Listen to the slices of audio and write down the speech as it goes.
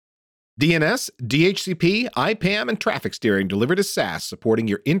DNS, DHCP, IPAM, and traffic steering delivered as SaaS, supporting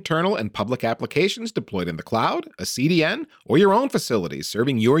your internal and public applications deployed in the cloud, a CDN, or your own facilities,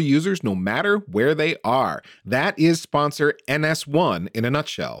 serving your users no matter where they are. That is sponsor NS1 in a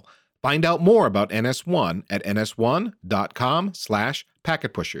nutshell. Find out more about NS1 at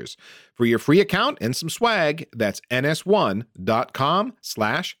ns1.com/packetpushers. For your free account and some swag, that's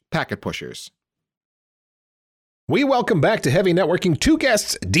ns1.com/packetpushers. We welcome back to Heavy Networking two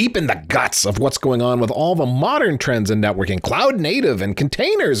guests deep in the guts of what's going on with all the modern trends in networking, cloud native and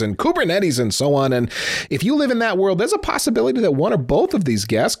containers and Kubernetes and so on. And if you live in that world, there's a possibility that one or both of these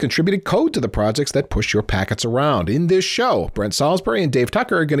guests contributed code to the projects that push your packets around. In this show, Brent Salisbury and Dave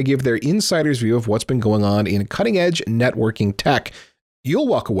Tucker are going to give their insider's view of what's been going on in cutting edge networking tech. You'll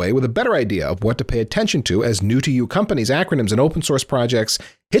walk away with a better idea of what to pay attention to as new to you companies, acronyms, and open source projects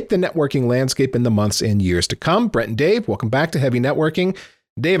hit the networking landscape in the months and years to come. Brent and Dave, welcome back to Heavy Networking.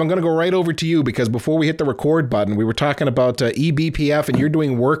 Dave, I'm going to go right over to you because before we hit the record button, we were talking about eBPF and you're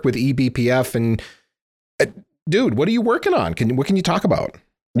doing work with eBPF. And dude, what are you working on? What can you talk about?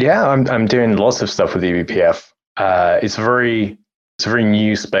 Yeah, I'm doing lots of stuff with eBPF. It's a very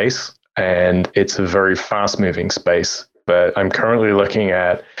new space and it's a very fast moving space. But I'm currently looking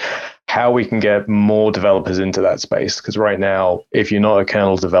at how we can get more developers into that space. Because right now, if you're not a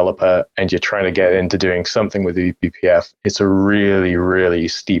kernel developer and you're trying to get into doing something with eBPF, it's a really, really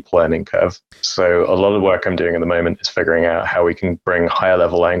steep learning curve. So a lot of work I'm doing at the moment is figuring out how we can bring higher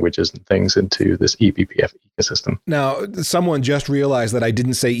level languages and things into this eBPF ecosystem. Now, someone just realized that I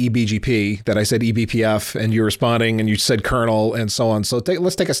didn't say eBGP, that I said eBPF, and you're responding and you said kernel and so on. So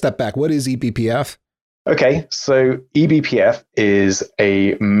let's take a step back. What is eBPF? Okay, so eBPF is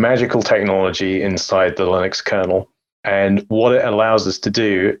a magical technology inside the Linux kernel. And what it allows us to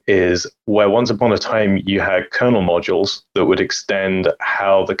do is where once upon a time you had kernel modules that would extend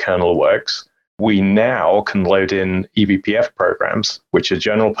how the kernel works, we now can load in eBPF programs, which are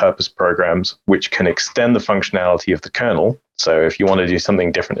general purpose programs, which can extend the functionality of the kernel. So if you want to do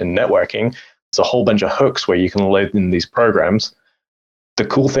something different in networking, there's a whole bunch of hooks where you can load in these programs. The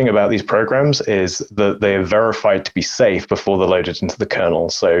cool thing about these programs is that they are verified to be safe before they're loaded into the kernel.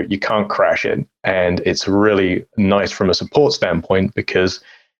 So you can't crash it. And it's really nice from a support standpoint because,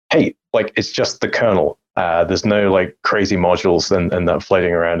 hey, like it's just the kernel. There's no like crazy modules and that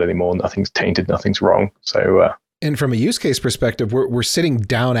floating around anymore. Nothing's tainted, nothing's wrong. So and from a use case perspective, we're sitting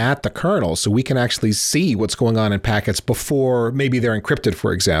down at the kernel, so we can actually see what's going on in packets before maybe they're encrypted,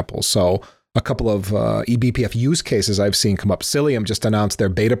 for example. So a couple of eBPF use cases I've seen come up. Cilium just announced their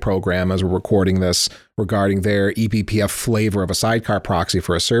beta program as we're recording this regarding their eBPF flavor of a sidecar proxy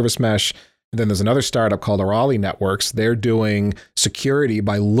for a service mesh. And then there's another startup called Arali Networks. They're doing security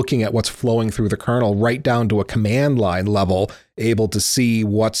by looking at what's flowing through the kernel right down to a command line level, able to see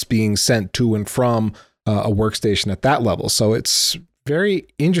what's being sent to and from a workstation at that level. So it's very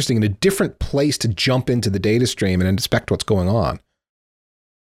interesting and a different place to jump into the data stream and inspect what's going on.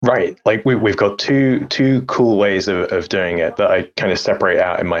 Right. Like we've got two cool ways of doing it that I kind of separate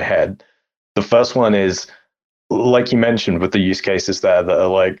out in my head. The first one is, like you mentioned with the use cases there that are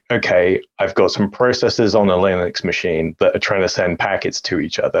like, okay, I've got some processes on a Linux machine that are trying to send packets to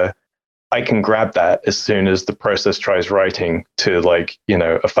each other. I can grab that as soon as the process tries writing to like,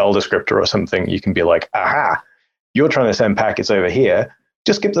 a file descriptor or something. You can be like, aha, you're trying to send packets over here.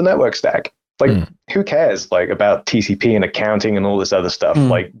 Just skip the network stack. Like, who cares like about TCP and accounting and all this other stuff?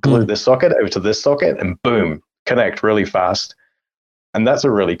 Like glue this socket over to this socket and boom, connect really fast. And that's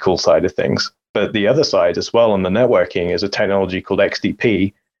a really cool side of things. But the other side as well on the networking is a technology called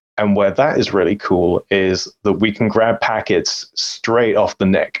XDP. And where that is really cool is that we can grab packets straight off the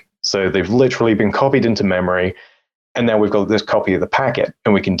NIC. So they've literally been copied into memory. And now we've got this copy of the packet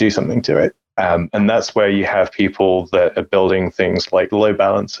and we can do something to it. And that's where you have people that are building things like load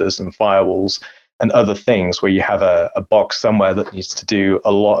balancers and firewalls and other things where you have a box somewhere that needs to do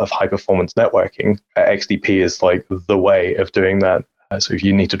a lot of high performance networking. XDP is like the way of doing that. So if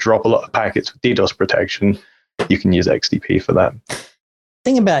you need to drop a lot of packets with DDoS protection, you can use XDP for that. The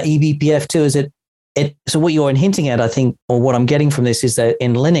thing about eBPF too is so what you're hinting at, I think, or what I'm getting from this is that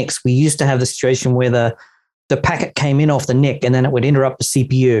in Linux, we used to have the situation where the packet came in off the NIC and then it would interrupt the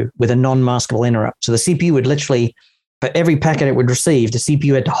CPU with a non-maskable interrupt. So the CPU would literally, for every packet it would receive, the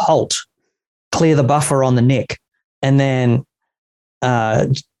CPU had to halt, clear the buffer on the NIC, and then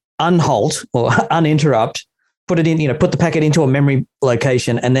unhalt or uninterrupt, put the packet into a memory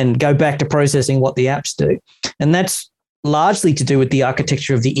location and then go back to processing what the apps do. And that's largely to do with the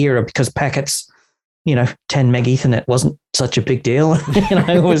architecture of the era because packets 10 meg Ethernet wasn't such a big deal.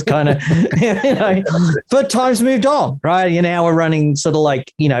 It was kind of, but times moved on, right? Now we're running sort of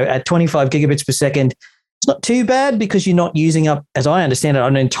like, at 25 gigabits per second. It's not too bad because you're not using up, as I understand it,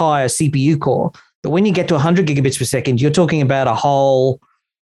 an entire CPU core. But when you get to 100 gigabits per second, you're talking about a whole,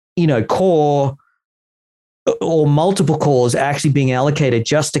 core or multiple cores actually being allocated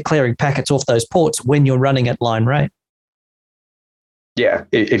just to clearing packets off those ports when you're running at line rate. Yeah,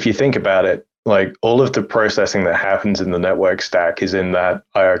 if you think about it, like all of the processing that happens in the network stack is in that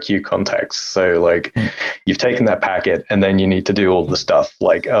IRQ context. So like you've taken that packet and then you need to do all the stuff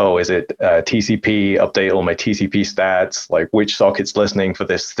like, oh, is it TCP, update all my TCP stats, like which socket's listening for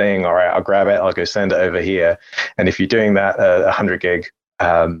this thing? All right, I'll grab it, I'll go send it over here. And if you're doing that 100 gig,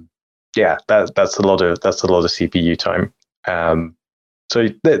 that's a lot of CPU time. So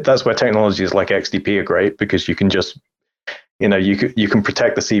that's where technologies like XDP are great, because you can just you can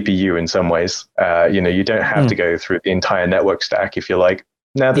protect the CPU in some ways. You don't have to go through the entire network stack. If you're like,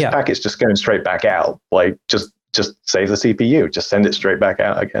 now this packet's just going straight back out, like just save the CPU, just send it straight back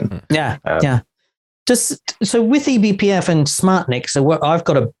out again. Just so with eBPF and SmartNIC, so what I've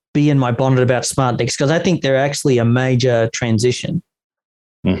got to be in my bonnet about SmartNICs, because I think they're actually a major transition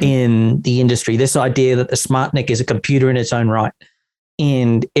in the industry. This idea that the SmartNIC is a computer in its own right.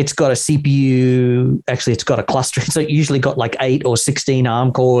 And it's got a CPU, actually it's got a cluster. So it usually got like 8 or 16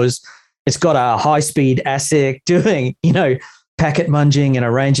 ARM cores. It's got a high-speed ASIC doing, packet munging and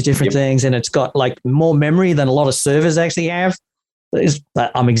a range of different things. And it's got like more memory than a lot of servers actually have.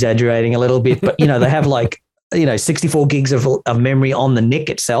 I'm exaggerating a little bit, but, they have like, 64 gigs of memory on the NIC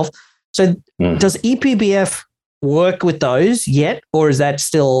itself. So does eBPF work with those yet? Or is that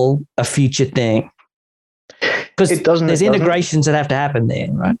still a future thing? Because there's integrations that have to happen there,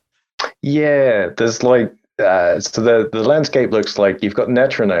 right? Yeah, there's like, so the landscape looks like you've got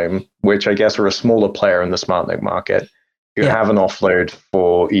Netronome, which I guess are a smaller player in the SmartNIC market, who have an offload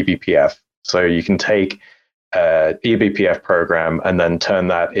for eBPF. So you can take eBPF program and then turn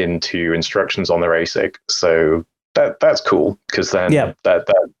that into instructions on their ASIC. So that's cool, because then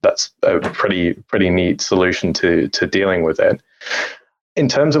that's a pretty neat solution to dealing with it. In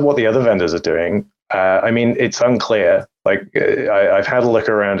terms of what the other vendors are doing, it's unclear. Like I've had a look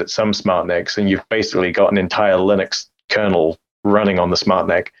around at some SmartNICs, and you've basically got an entire Linux kernel running on the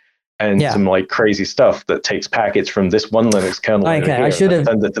SmartNIC, and some like crazy stuff that takes packets from this one Linux kernel. Okay, I should have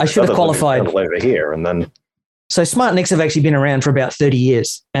qualified over here, and then. So SmartNICs have actually been around for about 30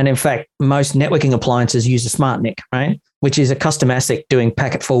 years, and in fact, most networking appliances use a SmartNIC, right? Which is a custom ASIC doing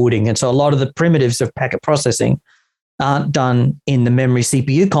packet forwarding, and so a lot of the primitives of packet processing aren't done in the memory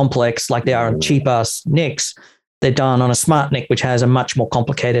CPU complex like they are on cheap-ass NICs. They're done on a SmartNIC, which has a much more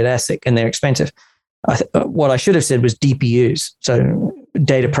complicated ASIC, and they're expensive. What I should have said was DPUs, so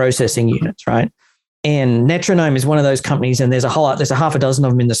data processing units, right? And Netronome is one of those companies, and there's a half a dozen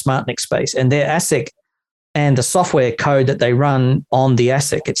of them in the SmartNIC space, and their ASIC and the software code that they run on the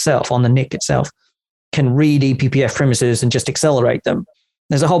ASIC itself, on the NIC itself, can read eBPF premises and just accelerate them.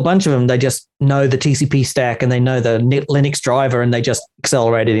 There's a whole bunch of them. They just know the TCP stack and they know the Linux driver, and they just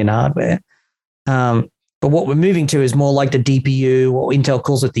accelerate it in hardware. But what we're moving to is more like the DPU, or Intel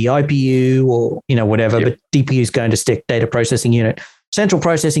calls it the IPU, or whatever. But DPU is going to stick data processing unit, central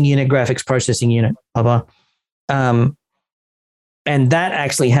processing unit, graphics processing unit, blah blah. And that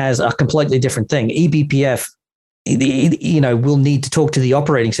actually has a completely different thing. eBPF, will need to talk to the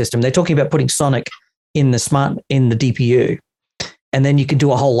operating system. They're talking about putting Sonic in the DPU. And then you can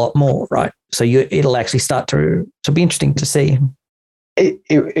do a whole lot more, right? So it'll actually start to be interesting to see.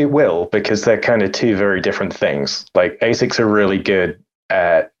 It will, because they're kind of two very different things. Like ASICs are really good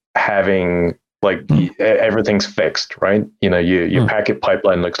at having everything's fixed, right? Your packet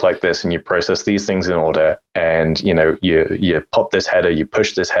pipeline looks like this, and you process these things in order, and you pop this header, you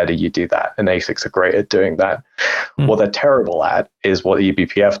push this header, you do that. And ASICs are great at doing that. What they're terrible at is what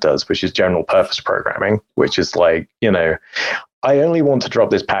eBPF does, which is general purpose programming, which is like, I only want to drop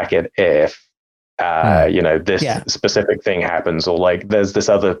this packet if, this specific thing happens, or like there's this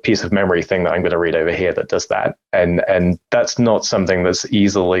other piece of memory thing that I'm going to read over here that does that. And that's not something that's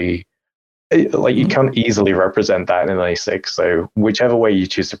easily, like you can't easily represent that in an ASIC. So whichever way you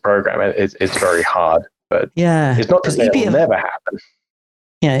choose to program it, it's very hard. But it's not to say it'll never happen.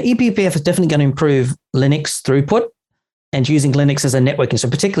 Yeah, eBPF is definitely going to improve Linux throughput and using Linux as a networking. So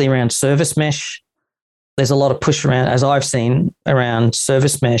particularly around service mesh, there's a lot of push around, as I've seen, around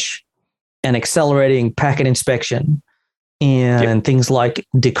service mesh and accelerating packet inspection and things like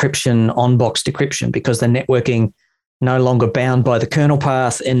decryption, on-box decryption, because the networking no longer bound by the kernel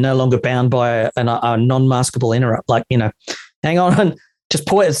path and no longer bound by a non-maskable interrupt. Like, hang on, just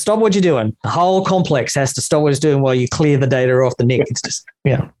stop what you're doing. The whole complex has to stop what it's doing while you clear the data off the NIC. It's just,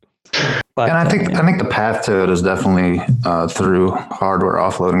 But, and I think the path to it is definitely through hardware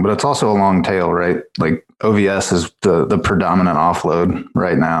offloading, but it's also a long tail, right? Like OVS is the predominant offload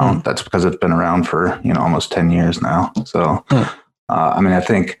right now. That's because it's been around for almost 10 years now. So, I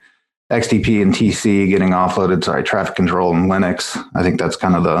think XDP and TC getting offloaded, traffic control and Linux. I think that's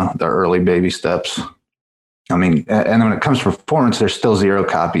kind of the early baby steps. I mean, and when it comes to performance, there's still 0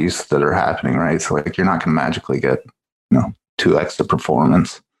 copies that are happening, right? So like you're not going to magically get 2x the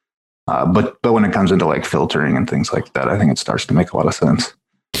performance. But when it comes into like filtering and things like that, I think it starts to make a lot of sense.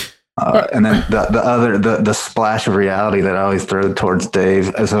 And then the splash of reality that I always throw towards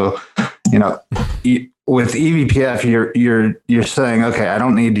Dave. So, with eBPF, you're saying, okay, I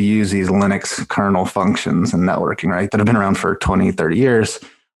don't need to use these Linux kernel functions and networking, right? That have been around for 20, 30 years,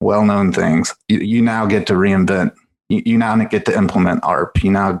 well-known things. You now get to reinvent. You now get to implement ARP.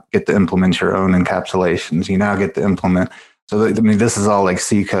 You now get to implement your own encapsulations. You now get to implement. So, this is all like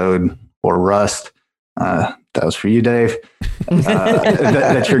C code or Rust. That was for you, Dave.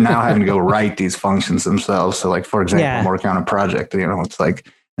 That you're now having to go write these functions themselves. So, like, for example, I'm working on a project. It's like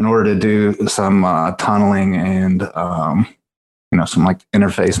in order to do some tunneling and some like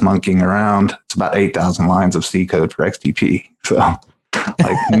interface monkeying around, it's about 8,000 lines of C code for XDP. So,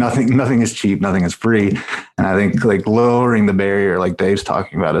 like nothing is cheap, nothing is free. And I think like lowering the barrier, like Dave's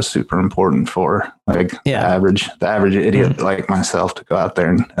talking about, is super important for like the average idiot like myself to go out there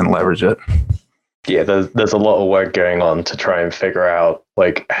and leverage it. Yeah, there's a lot of work going on to try and figure out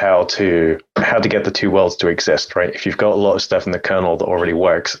like how to get the two worlds to exist, right? If you've got a lot of stuff in the kernel that already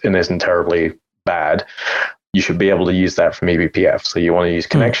works and isn't terribly bad, you should be able to use that from eBPF. So you want to use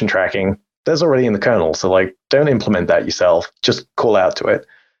connection tracking. There's already in the kernel. So like, don't implement that yourself. Just call out to it.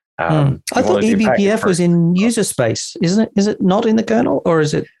 I thought eBPF was in user space, isn't it? Is it not in the kernel, or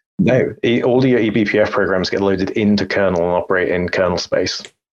is it? No, all your eBPF programs get loaded into kernel and operate in kernel space.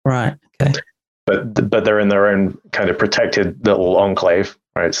 Right. Okay. But they're in their own kind of protected little enclave,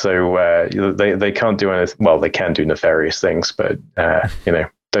 right? So they can't do anything. Well, they can do nefarious things, but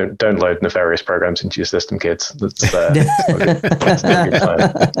don't load nefarious programs into your system, kids. That's not a good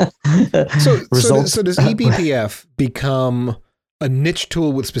plan. So does eBPF become a niche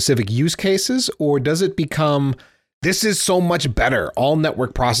tool with specific use cases, or does it become, this is so much better, all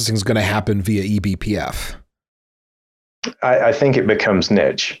network processing is going to happen via eBPF? I think it becomes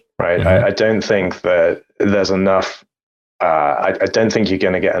niche, right? I don't think that there's enough. I don't think you're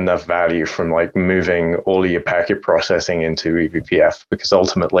going to get enough value from like moving all of your packet processing into eBPF, because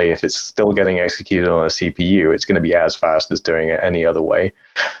ultimately, if it's still getting executed on a CPU, it's going to be as fast as doing it any other way.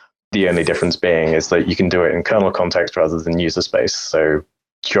 The only difference being is that you can do it in kernel context rather than user space. So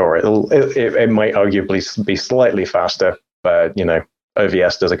sure, it might arguably be slightly faster, but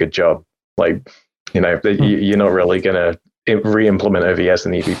OVS does a good job. Like, you're not really going to re-implement OVS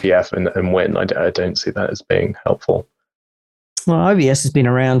and eBPF and win. I don't see that as being helpful. Well, OVS has been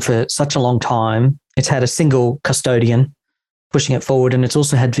around for such a long time. It's had a single custodian pushing it forward, and it's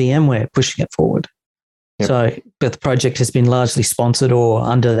also had VMware pushing it forward. Yep. So, but the project has been largely sponsored or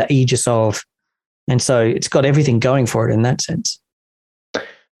under the aegis of, and so it's got everything going for it in that sense.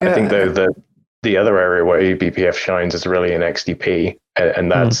 I think though the other area where eBPF shines is really in XDP,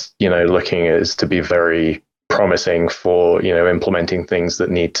 and that's looking as to be very promising for implementing things that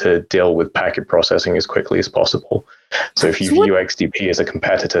need to deal with packet processing as quickly as possible. So if you view XDP as a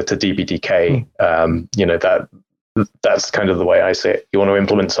competitor to DPDK, that's kind of the way I see it. You want to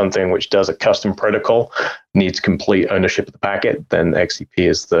implement something which does a custom protocol, needs complete ownership of the packet, then XDP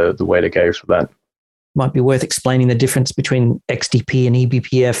is the way to go for that. Might be worth explaining the difference between XDP and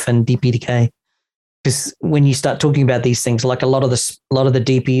eBPF and DPDK, because when you start talking about these things, like a lot of the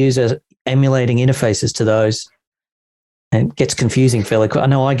DPUs are emulating interfaces to those, and it gets confusing fairly quick. I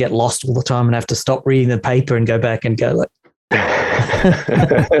know I get lost all the time and have to stop reading the paper and go back and go like.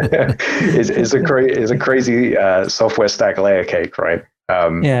 It's a crazy software stack layer cake, right?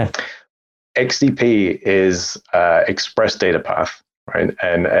 XDP is express data path, right?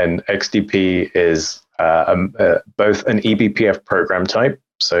 And XDP is both an eBPF program type,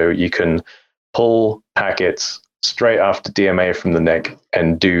 so you can pull packets straight after DMA from the NIC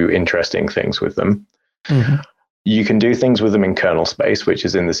and do interesting things with them. Mm-hmm. You can do things with them in kernel space, which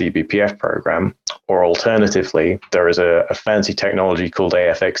is in this eBPF program, or alternatively, there is a fancy technology called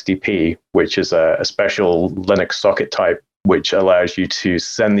AFXDP, which is a special Linux socket type, which allows you to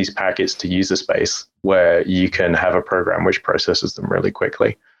send these packets to user space, where you can have a program which processes them really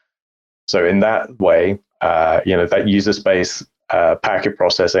quickly. So in that way, that user space packet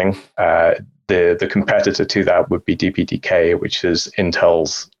processing. The competitor to that would be DPDK, which is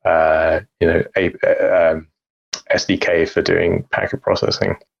Intel's SDK for doing packet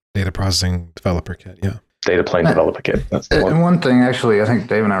processing. Data processing developer kit, yeah. Data plane developer kit. That's the one. And one thing, actually, I think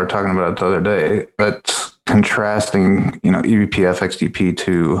Dave and I were talking about it the other day, that's contrasting, eBPF XDP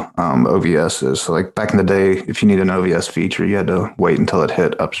to OVSs. So like back in the day, if you need an OVS feature, you had to wait until it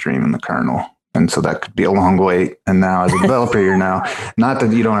hit upstream in the kernel. And so that could be a long wait. And now as a developer, you're now, not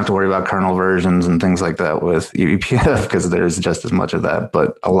that you don't have to worry about kernel versions and things like that with eBPF, because there's just as much of that,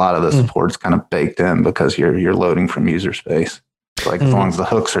 but a lot of the support's kind of baked in because you're loading from user space. So like as long as the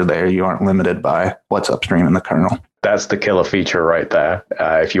hooks are there, you aren't limited by what's upstream in the kernel. That's the killer feature right there.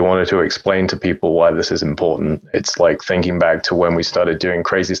 If you wanted to explain to people why this is important, it's like thinking back to when we started doing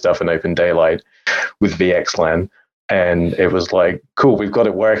crazy stuff in Open Daylight with VXLAN. And it was like, cool, we've got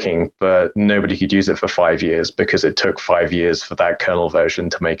it working, but nobody could use it for 5 years because it took 5 years for that kernel version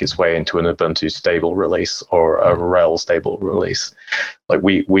to make its way into an Ubuntu stable release or a RHEL stable release. Like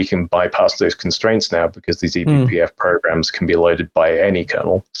we can bypass those constraints now because these eBPF programs can be loaded by any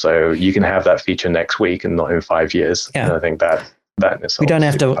kernel. So you can have that feature next week and not in 5 years. Yeah. And I think that in itself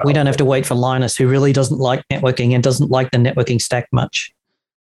we don't have to wait for Linus, who really doesn't like networking and doesn't like the networking stack much.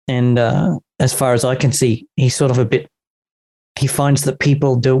 And as far as I can see, he's sort of he finds that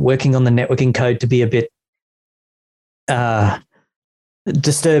people working on the networking code to be a bit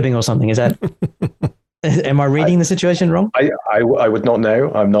disturbing or something. Is that, am I reading the situation wrong? I would not know.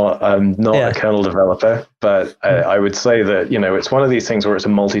 I'm not a kernel developer, but I would say that, it's one of these things where it's a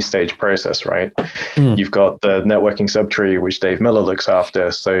multi-stage process, right? You've got the networking subtree, which Dave Miller looks after.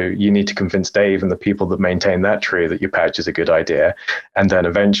 So you need to convince Dave and the people that maintain that tree that your patch is a good idea. And then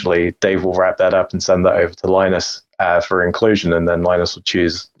eventually Dave will wrap that up and send that over to Linus for inclusion. And then Linus will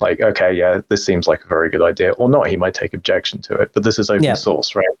choose like, okay, yeah, this seems like a very good idea, or not. He might take objection to it, but this is open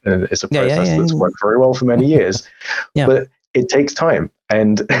source, right? And it's a process that's worked very well for many years, but it takes time.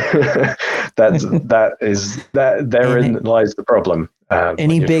 And therein lies the problem.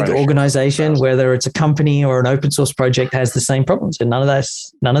 Any big organization, whether it's a company or an open source project, has the same problems, and none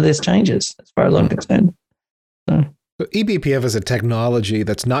of this changes as far as I'm concerned. So eBPF is a technology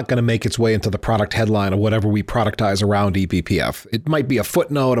that's not going to make its way into the product headline of whatever we productize around eBPF. It might be a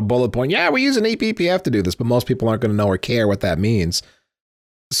footnote, a bullet point. Yeah, we're using eBPF to do this, but most people aren't going to know or care what that means.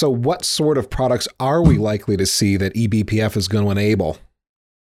 So what sort of products are we likely to see that eBPF is going to enable?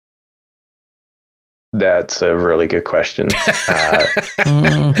 That's a really good question. So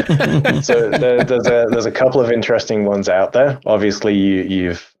there's a couple of interesting ones out there. Obviously,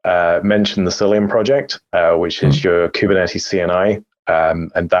 you've mentioned the Cilium project, which is your Kubernetes CNI,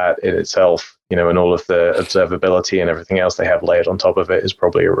 and that in itself, and all of the observability and everything else they have layered on top of it is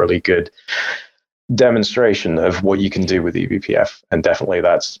probably a really good demonstration of what you can do with eBPF. And definitely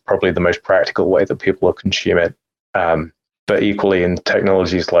that's probably the most practical way that people will consume it. But equally in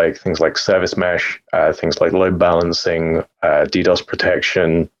technologies like things like service mesh, things like load balancing, DDoS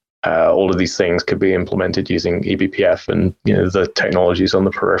protection, all of these things could be implemented using eBPF and the technologies on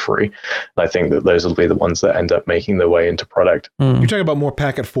the periphery. And I think that those will be the ones that end up making their way into product. You're talking about more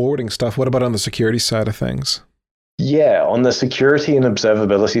packet forwarding stuff. What about on the security side of things? Yeah, on the security and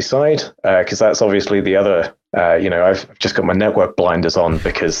observability side, because that's obviously the other, I've just got my network blinders on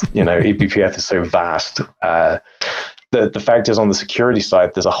because, eBPF is so vast. The fact is, on the security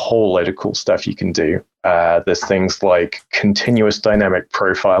side, there's a whole load of cool stuff you can do. There's things like continuous dynamic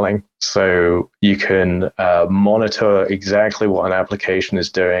profiling. So you can monitor exactly what an application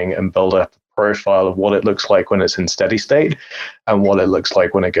is doing and build up a profile of what it looks like when it's in steady state and what it looks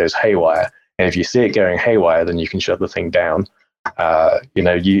like when it goes haywire. And if you see it going haywire, then you can shut the thing down.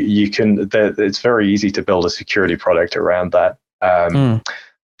 You can. It's very easy to build a security product around that.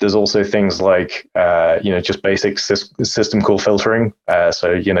 There's also things like, just basic system call filtering.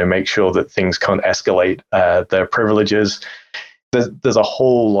 So, make sure that things can't escalate their privileges. There's a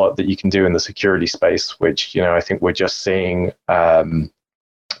whole lot that you can do in the security space, which, I think we're just seeing. Very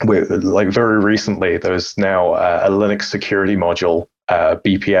recently, there's now a Linux security module,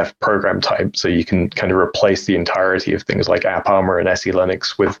 BPF program type. So you can kind of replace the entirety of things like AppArmor and SE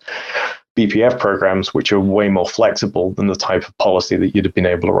Linux with BPF programs, which are way more flexible than the type of policy that you'd have been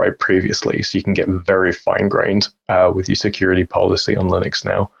able to write previously. So you can get very fine-grained with your security policy on Linux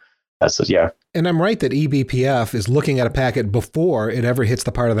now. And I'm right that eBPF is looking at a packet before it ever hits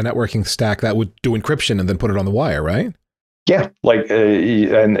the part of the networking stack that would do encryption and then put it on the wire, right? Yeah,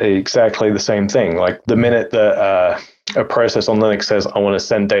 and exactly the same thing. Like the minute that a process on Linux says, I want to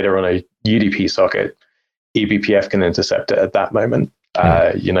send data on a UDP socket, eBPF can intercept it at that moment.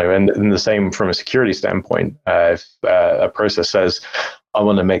 And the same from a security standpoint. If a process says, I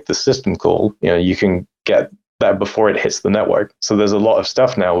want to make the system call, you can get that before it hits the network. So there's a lot of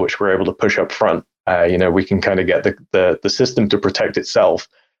stuff now which we're able to push up front. We can kind of get the system to protect itself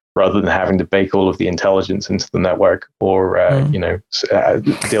rather than having to bake all of the intelligence into the network or,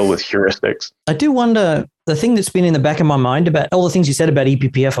 deal with heuristics. I do wonder, the thing that's been in the back of my mind about all the things you said about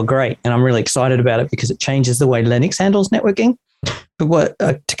eBPF are great, and I'm really excited about it because it changes the way Linux handles networking. But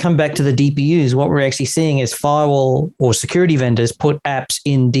to come back to the DPUs, what we're actually seeing is firewall or security vendors put apps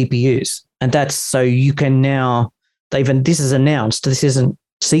in DPUs. And that's so you can now, this is announced, this isn't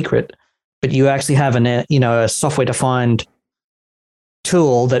secret, but you actually have a software-defined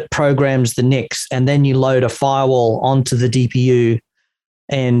tool that programs the NICs, and then you load a firewall onto the DPU,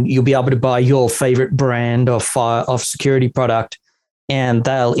 and you'll be able to buy your favorite brand of security product, and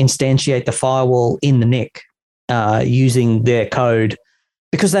they'll instantiate the firewall in the NIC using their code,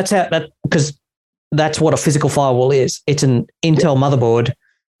 because that's what a physical firewall is. It's an Intel motherboard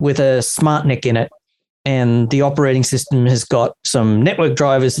with a smart NIC in it, and the operating system has got some network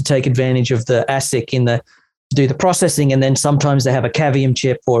drivers to take advantage of the ASIC to do the processing, and then sometimes they have a Cavium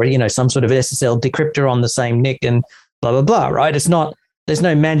chip or some sort of SSL decryptor on the same NIC, and blah blah blah. Right? There's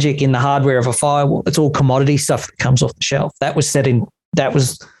no magic in the hardware of a firewall. It's all commodity stuff that comes off the shelf. That was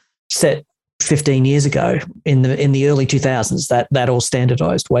set 15 years ago in the early 2000s. That all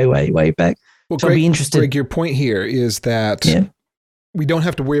standardized way back. Well, so Greg, I'd be interested. Greg, your point here is that we don't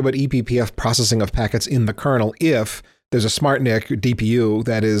have to worry about eBPF processing of packets in the kernel if there's a smart NIC DPU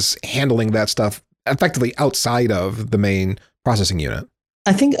that is handling that stuff effectively outside of the main processing unit.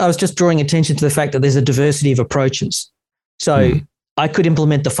 I think I was just drawing attention to the fact that there's a diversity of approaches. So I could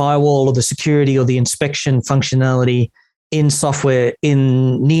implement the firewall or the security or the inspection functionality in software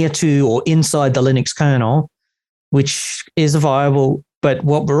near to or inside the Linux kernel, which is viable. But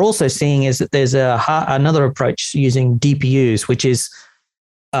what we're also seeing is that there's another approach using DPUs, which is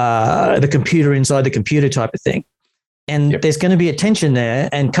the computer inside the computer type of thing. And there's going to be a tension there,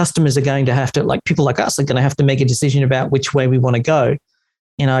 and customers are going to have to, like people like us, are going to have to make a decision about which way we want to go.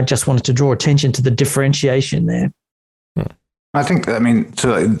 And I just wanted to draw attention to the differentiation there. I think,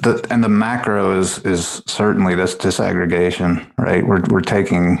 the macro is certainly this disaggregation, right? We're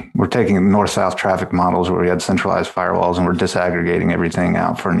taking north-south traffic models where we had centralized firewalls, and we're disaggregating everything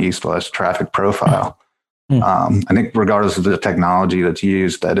out for an east-west traffic profile. I think regardless of the technology that's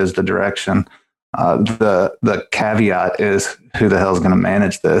used, that is the direction. The caveat is who the hell is going to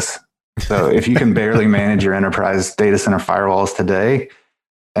manage this? So if you can barely manage your enterprise data center firewalls today,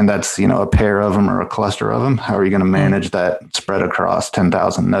 and that's, a pair of them or a cluster of them, how are you going to manage that spread across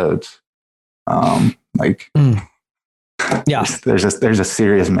 10,000 nodes? There's a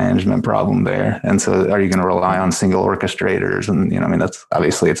serious management problem there. And so are you going to rely on single orchestrators? And, that's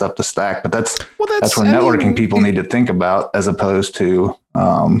obviously it's up to stack, but that's where networking people need to think about, as opposed to,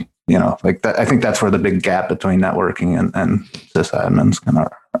 that. I think that's where the big gap between networking and sysadmins kind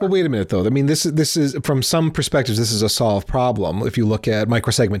of. Well, wait a minute, though. I mean, this is from some perspectives, this is a solved problem. If you look at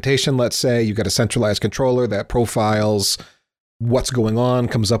microsegmentation, let's say you've got a centralized controller that profiles what's going on,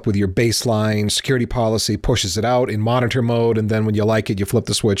 comes up with your baseline security policy, pushes it out in monitor mode, and then when you like it, you flip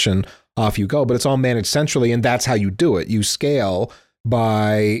the switch and off you go. But it's all managed centrally, and that's how you do it. You scale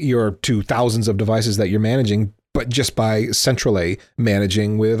to thousands of devices that you're managing, but just by centrally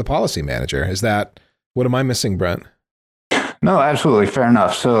managing with a policy manager. What am I missing, Brent? No, absolutely. Fair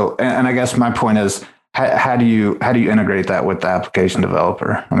enough. So, and I guess my point is, how do you integrate that with the application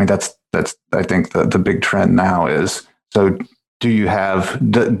developer? I mean, that's I think the big trend now is, so do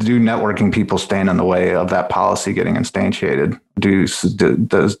networking people stand in the way of that policy getting instantiated? Does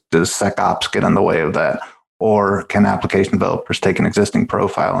SecOps get in the way of that? Or can application developers take an existing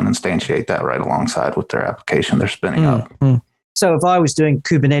profile and instantiate that right alongside with their application they're spinning up? So if I was doing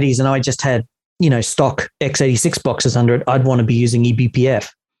Kubernetes and I just had, stock x86 boxes under it, I'd want to be using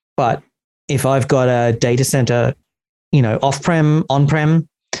eBPF. But if I've got a data center, off-prem, on-prem,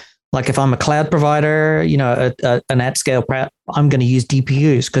 like if I'm a cloud provider, an at-scale, I'm going to use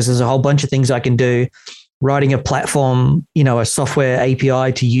DPUs because there's a whole bunch of things I can do. Writing a platform, a software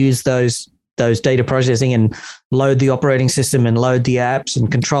API to use those data processing and load the operating system and load the apps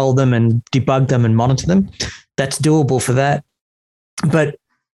and control them and debug them and monitor them. That's doable for that. But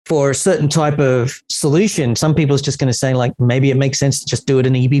for a certain type of solution, some people is just going to say, like, maybe it makes sense to just do it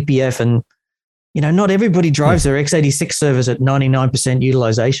in eBPF. And, not everybody drives their x86 servers at 99%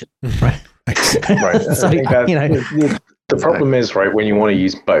 utilization, right? Right. So, the problem is, right, when you want to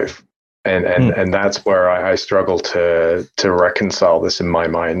use both. And that's where I struggle to reconcile this in my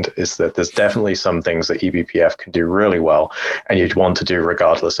mind, is that there's definitely some things that eBPF can do really well, and you'd want to do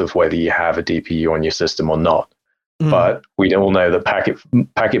regardless of whether you have a DPU on your system or not. But we all know that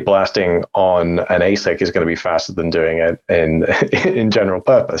packet blasting on an ASIC is going to be faster than doing it in general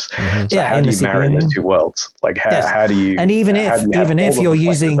purpose. So how do you marry those two worlds? Like how do you? And even if you're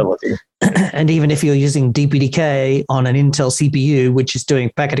using DPDK on an Intel CPU, which is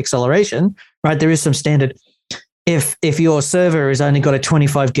doing packet acceleration, right? There is some standard. If your server has only got a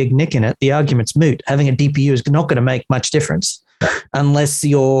 25 gig NIC in it, the argument's moot. Having a DPU is not going to make much difference, unless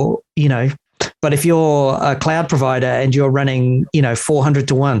you're, But if you're a cloud provider and you're running, 400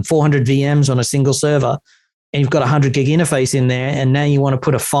 to 1, 400 VMs on a single server, and you've got a 100 gig interface in there, and now you want to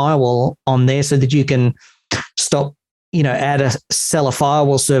put a firewall on there so that you can sell a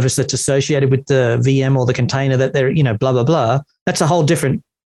firewall service that's associated with the VM or the container that they're, blah, blah, blah. That's a whole different,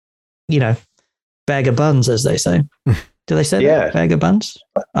 bag of buns, as they say. Do they say that? Bag of buns?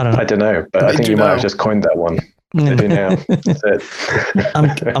 I don't know. I don't know, but I think you might have just coined that one. I do now. That's it.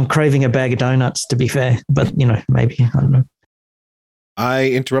 I'm craving a bag of donuts, to be fair, but maybe, I don't know. I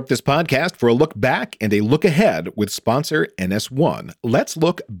interrupt this podcast for a look back and a look ahead with sponsor NS1. Let's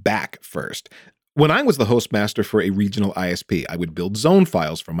look back first. When I was the host master for a regional ISP, I would build zone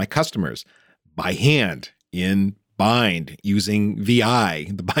files for my customers by hand in Bind using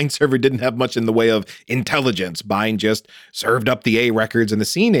VI. The Bind server didn't have much in the way of intelligence. Bind just served up the A records and the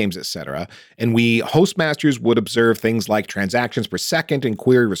C names, etc. And we hostmasters would observe things like transactions per second and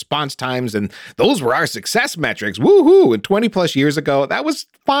query response times, and those were our success metrics. Woohoo! And 20 plus years ago, that was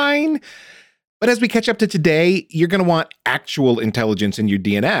fine. But as we catch up to today, you're going to want actual intelligence in your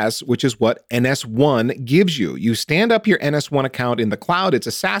DNS, which is what NS1 gives you. You stand up your NS1 account in the cloud, it's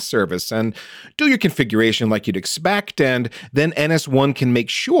a SaaS service, and do your configuration like you'd expect, and then NS1 can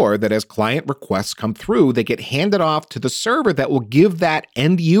make sure that as client requests come through, they get handed off to the server that will give that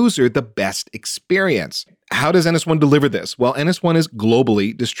end user the best experience. How does NS1 deliver this? Well, NS1 is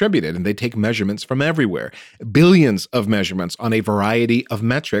globally distributed, and they take measurements from everywhere. Billions of measurements on a variety of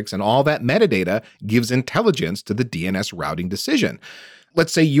metrics, and all that metadata gives intelligence to the DNS routing decision.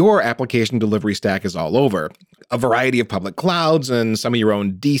 Let's say your application delivery stack is all over, a variety of public clouds and some of your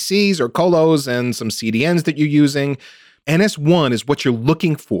own DCs or colos and some CDNs that you're using. NS1 is what you're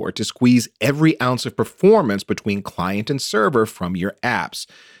looking for to squeeze every ounce of performance between client and server from your apps.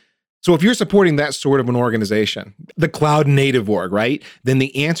 So if you're supporting that sort of an organization, the cloud native org, right? Then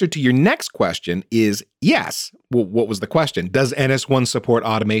the answer to your next question is yes. Well, what was the question? Does NS1 support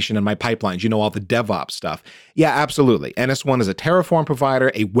automation in my pipelines? All the DevOps stuff. Yeah, absolutely. NS1 is a Terraform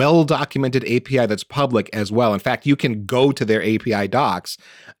provider, a well-documented API that's public as well. In fact, you can go to their API docs.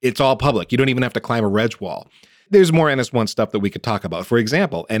 It's all public. You don't even have to climb a reg wall. There's more NS1 stuff that we could talk about. For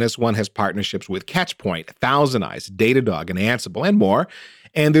example, NS1 has partnerships with Catchpoint, ThousandEyes, Datadog, and Ansible, and more.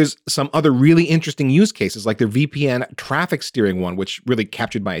 And there's some other really interesting use cases like their VPN traffic steering one, which really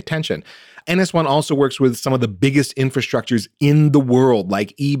captured my attention. NS1 also works with some of the biggest infrastructures in the world,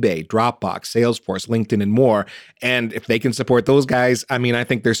 like eBay, Dropbox, Salesforce, LinkedIn, and more. And if they can support those guys, I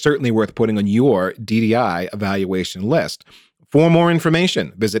think they're certainly worth putting on your DDI evaluation list. For more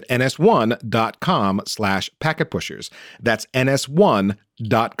information, visit ns1.com/packetpushers. That's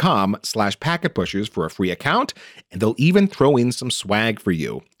ns1.com/packetpushers for a free account, and they'll even throw in some swag for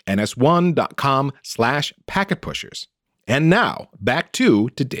you. ns1.com/packetpushers. And now, back to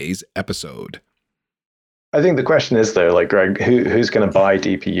today's episode. I think the question is, though, like, Greg, who's going to buy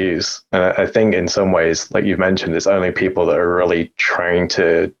DPUs? And I think in some ways, like you've mentioned, it's only people that are really trying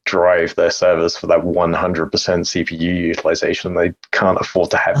to drive their servers for that 100% CPU utilization. They can't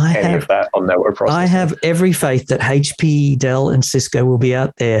afford to have any of that on network processing. I have every faith that HP, Dell, and Cisco will be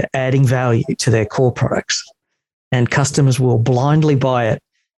out there adding value to their core products, and customers will blindly buy it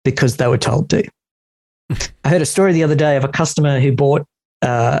because they were told to. I heard a story the other day of a customer who bought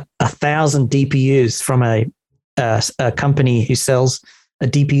 1,000 DPUs from a company who sells a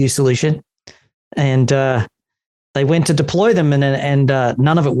DPU solution, and they went to deploy them, and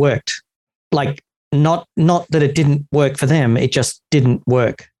none of it worked. Like, not that it didn't work for them, it just didn't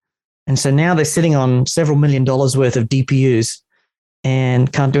work. And so now they're sitting on several $1 million worth of DPUs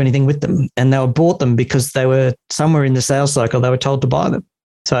and can't do anything with them. And they were bought them because they were somewhere in the sales cycle, they were told to buy them.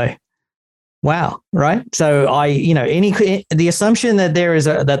 So wow, right? So the assumption that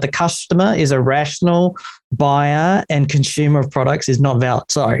that the customer is a rational buyer and consumer of products is not valid.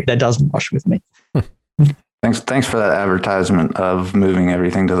 Sorry, that doesn't wash with me. Thanks for that advertisement of moving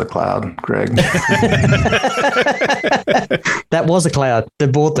everything to the cloud, Greg. That was a cloud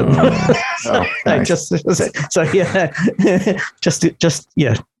that bought them. Nice.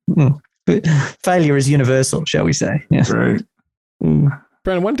 Yeah. Failure is universal, shall we say? Yeah. Right.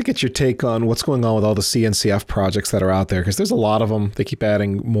 Brandon, I wanted to get your take on what's going on with all the CNCF projects that are out there, because there's a lot of them. They keep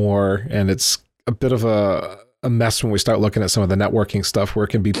adding more, and it's a bit of a mess when we start looking at some of the networking stuff, where it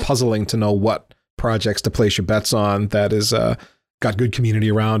can be puzzling to know what projects to place your bets on that is got good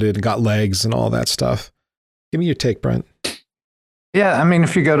community around it and got legs and all that stuff. Give me your take, Brent. Yeah, I mean,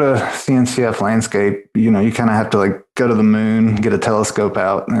 if you go to CNCF landscape, you kind of have to like go to the moon, get a telescope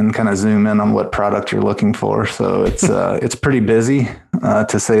out, and kind of zoom in on what product you're looking for. So it's pretty busy,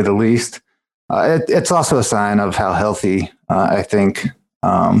 to say the least. It's also a sign of how healthy I think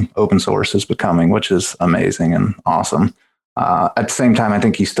open source is becoming, which is amazing and awesome. At the same time, I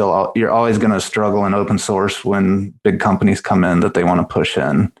think you're always going to struggle in open source when big companies come in that they want to push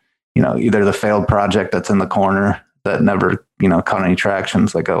in. Either the failed project that's in the corner that never, caught any traction.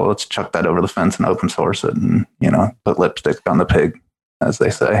 It's like, oh, let's chuck that over the fence and open source it and, put lipstick on the pig, as they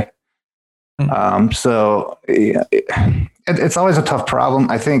say. So yeah, it's always a tough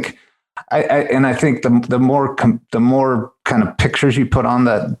problem. I think, I think the more kind of pictures you put on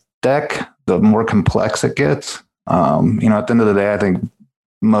that deck, the more complex it gets. At the end of the day, I think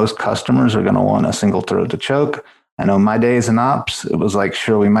most customers are going to want a single throat to choke. I know my days in ops, it was like,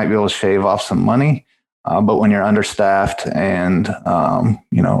 sure, we might be able to shave off some money. But when you're understaffed and,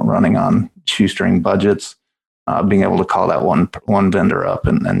 running on shoestring budgets, being able to call that one vendor up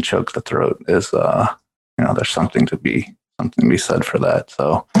and choke the throat is, there's something to be said for that.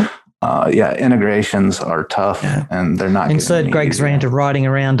 So, integrations are tough and they're not. Insert Greg's rant of riding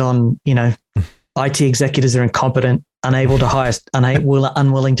around on, IT executives are incompetent, unable to hire,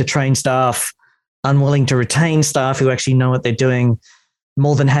 unwilling to train staff, unwilling to retain staff who actually know what they're doing.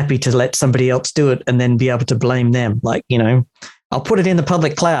 More than happy to let somebody else do it and then be able to blame them. Like, I'll put it in the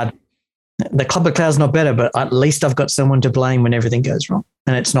public cloud. The public cloud's not better, but at least I've got someone to blame when everything goes wrong,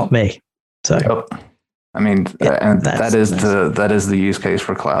 and it's not me. So, I mean, and that is the use case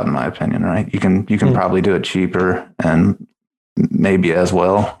for cloud, in my opinion, right? You can probably do it cheaper and maybe as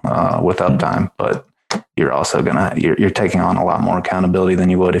well with uptime, but you're also you're taking on a lot more accountability than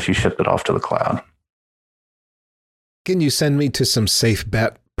you would if you shipped it off to the cloud. Can you send me to some safe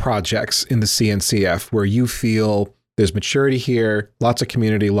bet projects in the CNCF where you feel there's maturity here, lots of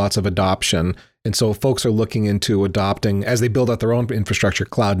community, lots of adoption, and so folks are looking into adopting, as they build out their own infrastructure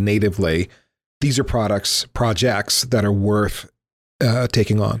cloud natively, these are projects that are worth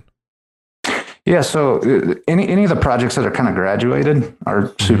taking on? Yeah, so any of the projects that are kind of graduated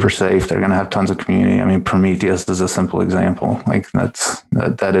are super safe. They're going to have tons of community. I mean, Prometheus is a simple example. Like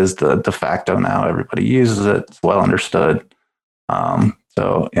that is the de facto now. Everybody uses it. It's well understood.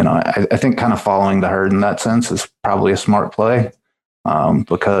 So, I think kind of following the herd in that sense is probably a smart play,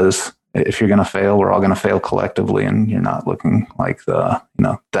 because if you're going to fail, we're all going to fail collectively, and you're not looking like that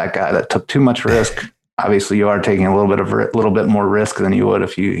guy that took too much risk. Obviously, you are taking a little bit more risk than you would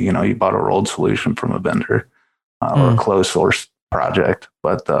if you bought a rolled solution from a vendor or a closed source project.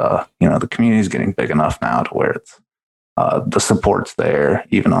 But the community is getting big enough now to where it's the support's there,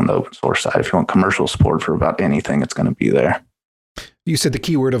 even on the open source side. If you want commercial support for about anything, it's going to be there. You said the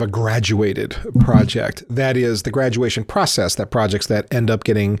key word of a graduated project. That is the graduation process that projects that end up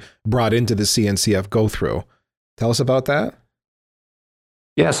getting brought into the CNCF go through. Tell us about that.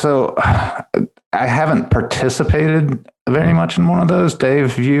 Yeah, so I haven't participated very much in one of those.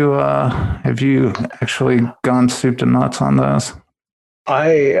 Dave, have you actually gone soup to nuts on those?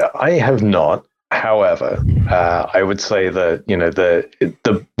 I have not. However, I would say that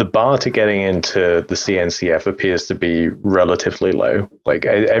the bar to getting into the CNCF appears to be relatively low. Like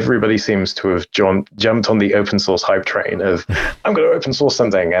everybody seems to have jumped on the open source hype train of I'm going to open source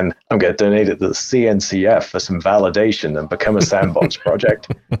something and I'm going to donate it to the CNCF for some validation and become a sandbox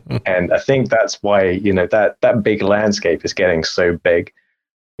project. And I think that's why that big landscape is getting so big.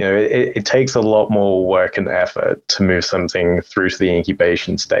 It takes a lot more work and effort to move something through to the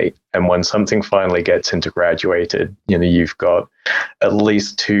incubation state. And when something finally gets into graduated, you've got at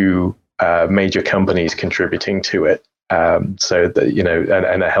least two major companies contributing to it. So that,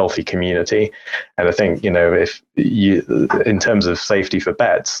 and a healthy community. And I think, if you, in terms of safety for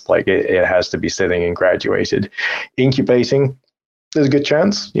bets, like it has to be sitting in graduated. Incubating, there's a good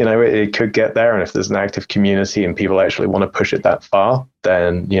chance, it could get there. And if there's an active community and people actually want to push it that far,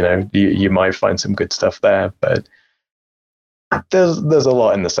 then, you might find some good stuff there. But there's a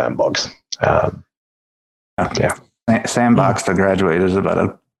lot in the sandbox. Yeah. Sandbox to graduate is about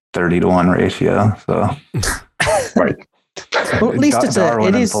a 30-to-1 ratio. So, right. Well, at least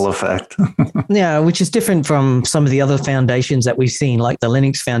it is full effect. Yeah, which is different from some of the other foundations that we've seen, like the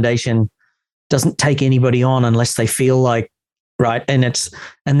Linux Foundation doesn't take anybody on unless they feel like right? And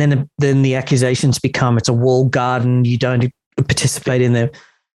then the accusations become it's a walled garden. You don't participate in them.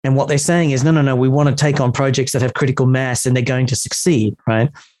 And what they're saying is, no, we want to take on projects that have critical mass and they're going to succeed, right?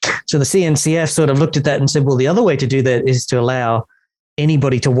 So the CNCF sort of looked at that and said, well, the other way to do that is to allow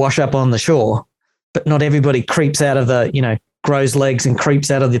anybody to wash up on the shore, but not everybody creeps out of the, grows legs and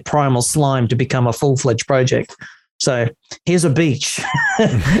creeps out of the primal slime to become a full-fledged project. So here's a beach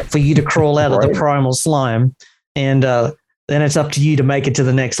for you to crawl out of the primal slime. And then it's up to you to make it to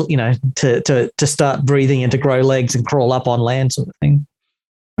the next, to start breathing and to grow legs and crawl up on land sort of thing.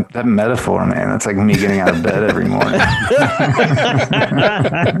 That metaphor, man, that's like me getting out of bed every morning.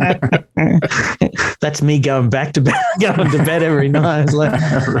 That's me going to bed every night. It's like,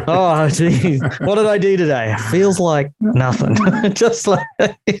 oh, geez, what did I do today? Feels like nothing. The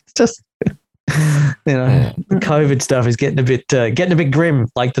COVID stuff is getting a bit grim.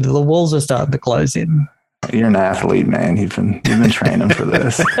 Like the walls are starting to close in. You're an athlete, man. You've been training for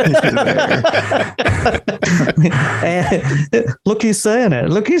this. Look who's saying it.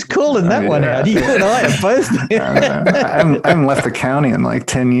 Look who's calling that one out. You and I are both. I haven't left the county in like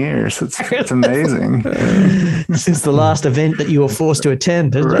 10 years. It's amazing. Since the last event that you were forced to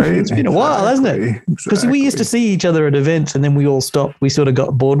attend. Right? It's been a while, hasn't it? Because we used to see each other at events and then we all stopped. We sort of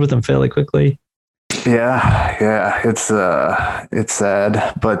got bored with them fairly quickly. Yeah, it's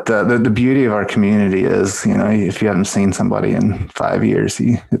sad, but the beauty of our community is, if you haven't seen somebody in 5 years,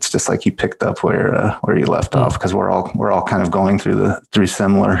 it's just like you picked up where you left off, because we're all kind of going through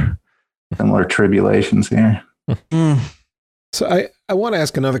similar tribulations here. So I want to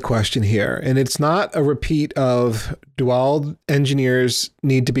ask another question here, and it's not a repeat of do all engineers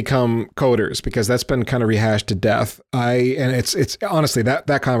need to become coders, because that's been kind of rehashed to death. It's honestly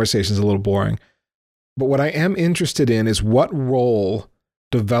that conversation is a little boring. But what I am interested in is what role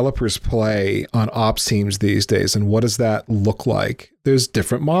developers play on ops teams these days, and what does that look like? There's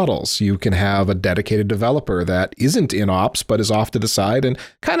different models. You can have a dedicated developer that isn't in ops, but is off to the side and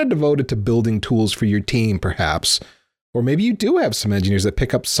kind of devoted to building tools for your team, perhaps. Or maybe you do have some engineers that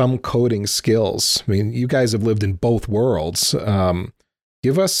pick up some coding skills. I mean, you guys have lived in both worlds.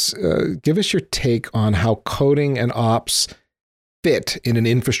 Give us your take on how coding and ops fit in an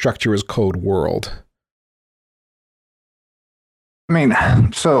infrastructure as code world. I mean,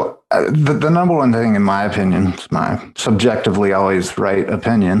 so the number one thing, in my opinion, my subjectively always right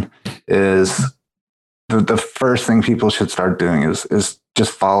opinion, is the first thing people should start doing is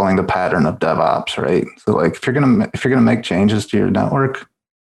just following the pattern of DevOps, right? So, like, if you're gonna make changes to your network,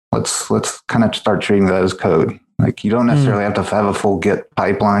 let's kind of start treating that as code. Like, you don't necessarily have to have a full Git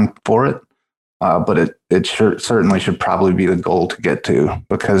pipeline for it, but it certainly should probably be the goal to get to,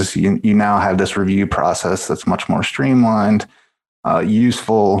 because you now have this review process that's much more streamlined.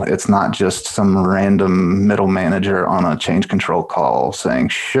 Useful. It's not just some random middle manager on a change control call saying,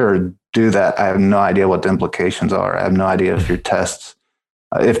 sure, do that. I have no idea what the implications are. I have no idea if your tests,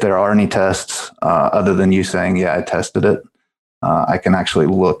 if there are any tests, other than you saying, yeah, I tested it. I can actually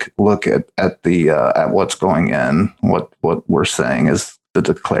look at what's going in. What we're saying is the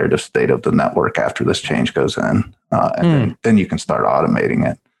declarative state of the network after this change goes in, and then you can start automating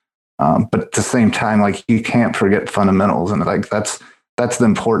it. But at the same time, like, you can't forget fundamentals, and like that's the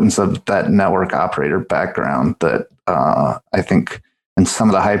importance of that network operator background that I think in some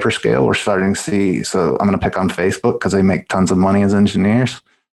of the hyperscale we're starting to see. So I'm going to pick on Facebook because they make tons of money as engineers.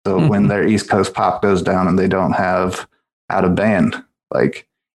 So when their East Coast POP goes down and they don't have out of band, like,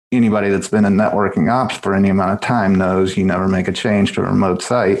 anybody that's been in networking ops for any amount of time knows you never make a change to a remote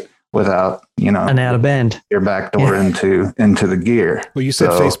site without, an out of band, your back door into the gear. Well, you said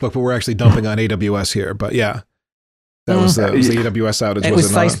Facebook, but we're actually dumping on AWS here. But yeah, that was the AWS outage. It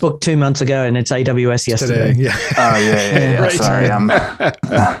was Facebook 2 months ago, and it's AWS yesterday. Today, yeah. Oh yeah. Right. Sorry,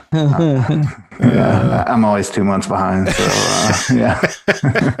 I'm always 2 months behind. So yeah.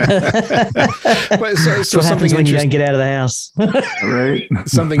 But so what happens when you don't get out of the house? Right.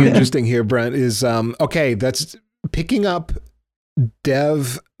 Something interesting here, Brent, is okay. That's picking up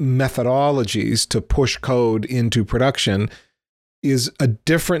dev methodologies to push code into production is a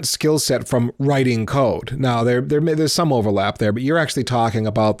different skill set from writing code. Now, there's some overlap there, but you're actually talking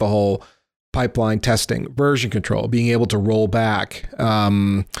about the whole pipeline testing, version control, being able to roll back.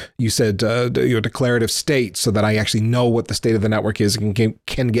 You said declarative state, so that I actually know what the state of the network is and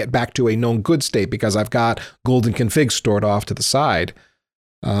can get back to a known good state because I've got golden config stored off to the side.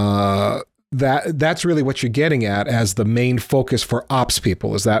 That's really what you're getting at as the main focus for ops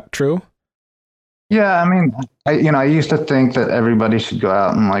people. Is that true? Yeah, I mean, I used to think that everybody should go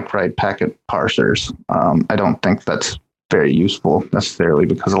out and like write packet parsers. I don't think that's very useful necessarily,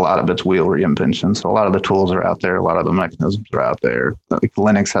 because a lot of it's wheel reinvention. So a lot of the tools are out there. A lot of the mechanisms are out there. Like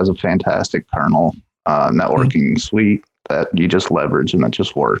Linux has a fantastic kernel networking suite that you just leverage and it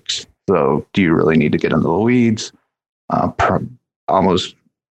just works. So do you really need to get into the weeds? Almost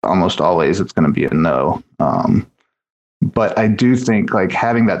always it's going to be a no. But I do think like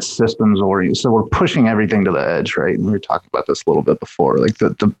having that systems oriented, so we're pushing everything to the edge, right? And we were talking about this a little bit before, like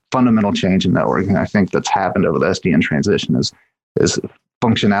the fundamental change in networking, I think that's happened over the SDN transition is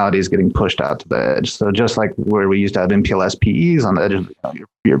functionality is getting pushed out to the edge. So just like where we used to have MPLS PEs on the edge of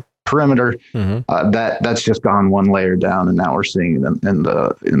your perimeter, that's just gone one layer down, and now we're seeing it in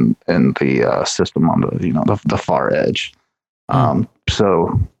the system on the far edge.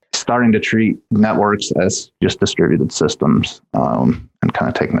 So starting to treat networks as just distributed systems and kind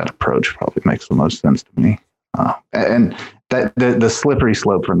of taking that approach probably makes the most sense to me. And that the slippery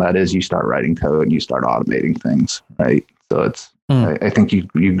slope from that is you start writing code and you start automating things, right? So it's I think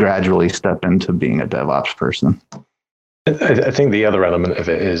you gradually step into being a DevOps person. I think the other element of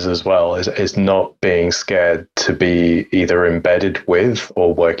it is as well is not being scared to be either embedded with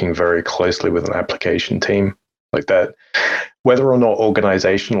or working very closely with an application team like that. Whether or not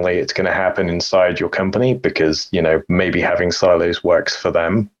organizationally it's going to happen inside your company, because, maybe having silos works for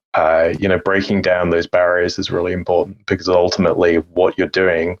them. Breaking down those barriers is really important, because ultimately what you're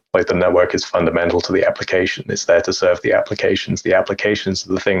doing, like the network is fundamental to the application. It's there to serve the applications. The applications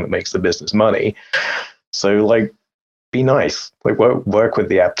are the thing that makes the business money. So be nice, work with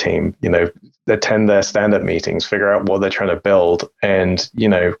the app team, attend their stand-up meetings, figure out what they're trying to build, and,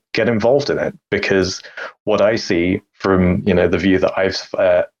 get involved in it. Because what I see from, the view that I've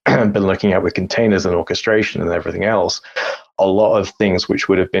been looking at with containers and orchestration and everything else, a lot of things which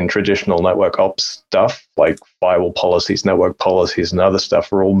would have been traditional network ops stuff, like firewall policies, network policies, and other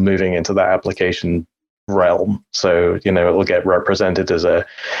stuff, are all moving into that application realm. So, it'll get represented as a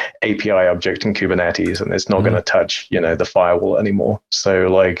API object in Kubernetes, and it's not going to touch, the firewall anymore.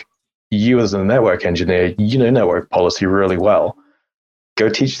 So you as a network engineer, network policy really well. Go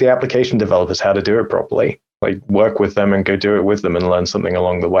teach the application developers how to do it properly. Work with them and go do it with them and learn something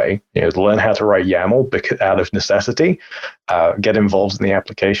along the way. Learn how to write YAML out of necessity. Get involved in the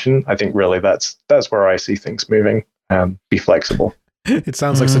application. I think really that's where I see things moving. Be flexible. It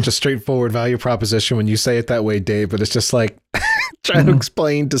sounds like such a straightforward value proposition when you say it that way, Dave, but it's just like trying to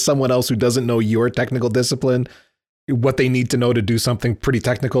explain to someone else who doesn't know your technical discipline what they need to know to do something pretty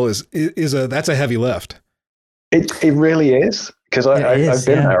technical that's a heavy lift. It really is, because I've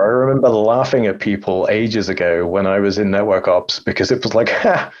been there. I remember laughing at people ages ago when I was in network ops, because it was like,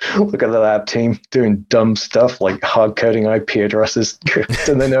 look at the lab team doing dumb stuff like hard coding IP addresses.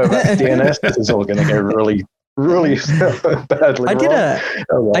 And they know about DNS. This is all going to go really badly.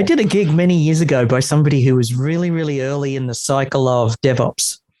 I did a gig many years ago by somebody who was really, really early in the cycle of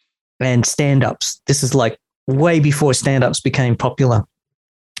DevOps and stand-ups. This is way before stand-ups became popular.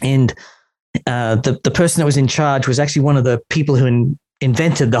 And the person that was in charge was actually one of the people who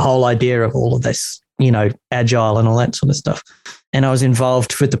invented the whole idea of all of this, agile and all that sort of stuff. And I was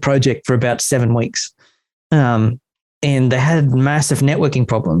involved with the project for about 7 weeks. And they had massive networking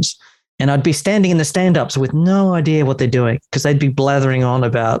problems. And I'd be standing in the stand-ups with no idea what they're doing, because they'd be blathering on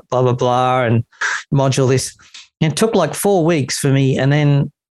about blah, blah, blah, and module this. And it took 4 weeks for me. And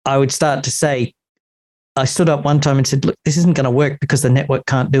then I would start to say, I stood up one time and said, look, this isn't going to work because the network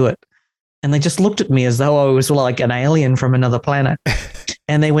can't do it. And they just looked at me as though I was like an alien from another planet.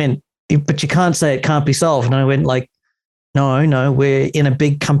 And they went, but you can't say it can't be solved. And I went no, we're in a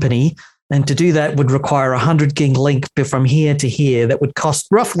big company. And to do that would require 100 gig link from here to here that would cost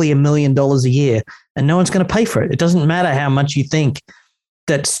roughly $1 million a year. And no one's going to pay for it. It doesn't matter how much you think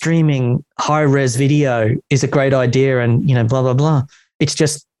that streaming high res video is a great idea and, blah, blah, blah. It's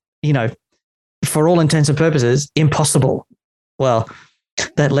just, for all intents and purposes, impossible. Well,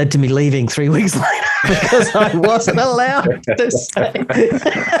 that led to me leaving 3 weeks later because I wasn't allowed to say.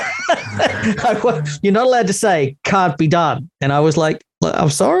 You're not allowed to say can't be done. And I was like, I'm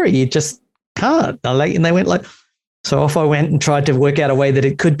sorry, you just can't. And they went so off I went and tried to work out a way that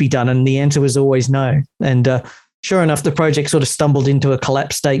it could be done. And the answer was always no. And sure enough, the project sort of stumbled into a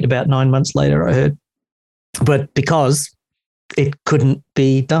collapse state about 9 months later, I heard. But because it couldn't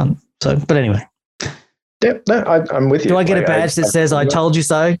be done. So, but anyway. Yeah, no, I'm with you. Do I get a badge that says I told you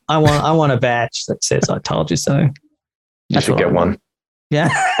so? I want a badge that says I told you so. You should get one. Yeah.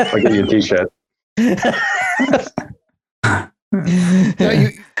 I'll get you a t-shirt. Now,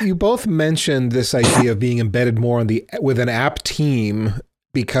 you both mentioned this idea of being embedded more with an app team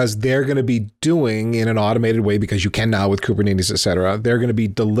because they're going to be doing in an automated way, because you can now with Kubernetes, et cetera, they're going to be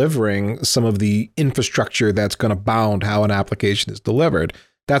delivering some of the infrastructure that's going to bound how an application is delivered.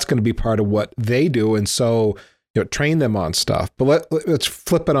 That's going to be part of what they do. And so, train them on stuff. But let's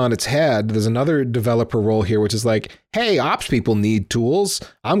flip it on its head. There's another developer role here, which is like, hey, ops people need tools.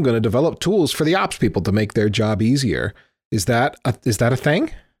 I'm going to develop tools for the ops people to make their job easier. Is that a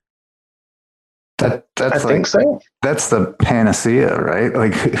thing? I think so. That's the panacea, right?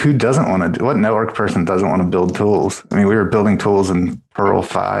 Like, who doesn't want to what network person doesn't want to build tools? I mean, we were building tools in Perl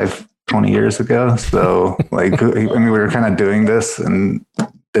 5 20 years ago. So like, we were kind of doing this and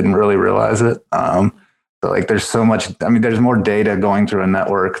didn't really realize it. So like, there's so much, there's more data going through a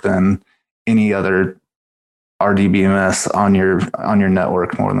network than any other RDBMS on your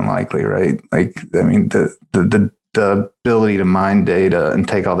network, more than likely, right? Like, the ability to mine data and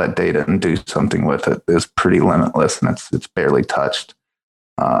take all that data and do something with it is pretty limitless, and it's barely touched.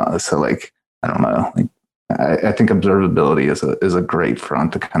 So like, I don't know, like, I think observability is a great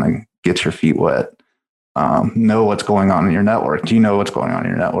front to kind of get your feet wet. Know what's going on in your network. Do you know what's going on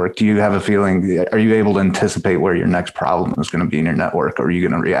in your network? Do you have a feeling? Are you able to anticipate where your next problem is going to be in your network, or are you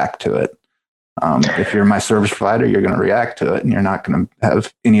going to react to it? If you're my service provider, you're going to react to it, and you're not going to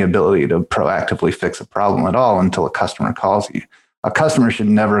have any ability to proactively fix a problem at all until a customer calls you. A customer should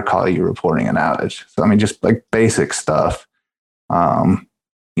never call you reporting an outage. So, just like basic stuff. And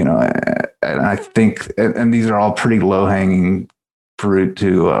I think, and these are all pretty low hanging fruit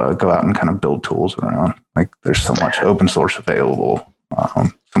to go out and kind of build tools around. Like, there's so much open source available.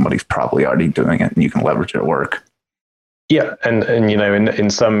 Somebody's probably already doing it, and you can leverage it at work. Yeah, and in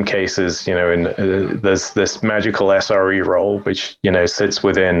some cases, there's this magical SRE role which sits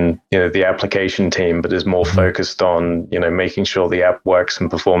within the application team, but is more focused on making sure the app works and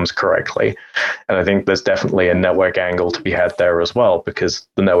performs correctly. And I think there's definitely a network angle to be had there as well, because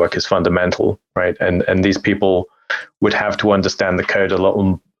the network is fundamental, right? And these people would have to understand the code a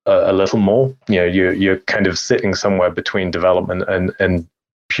little more. You're kind of sitting somewhere between development and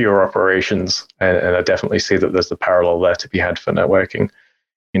pure operations, and I definitely see that there's a parallel there to be had for networking.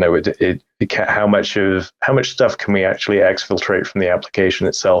 How much stuff can we actually exfiltrate from the application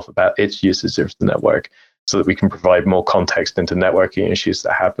itself about its usage of the network, so that we can provide more context into networking issues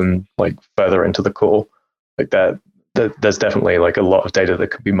that happen like further into the core, like that. There's definitely like a lot of data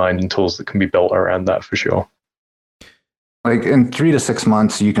that could be mined and tools that can be built around that for sure. Like, in 3 to 6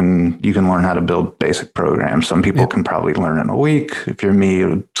 months, you can learn how to build basic programs. Some people can probably learn in a week. If you're me,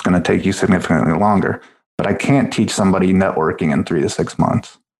 it's going to take you significantly longer. But I can't teach somebody networking in 3 to 6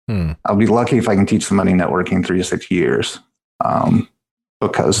 months. I'll be lucky if I can teach somebody networking 3 to 6 years,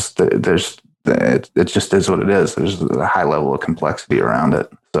 because it just is what it is. There's a high level of complexity around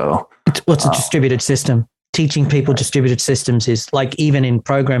it. So it's a distributed system. Teaching people distributed systems is like, even in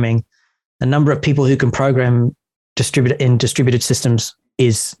programming, the number of people who can program distributed systems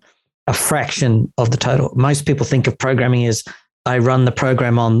is a fraction of the total. Most people think of programming as, I run the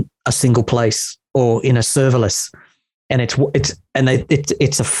program on a single place or in a serverless, and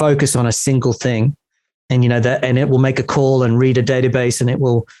it's a focus on a single thing, and and it will make a call and read a database, and it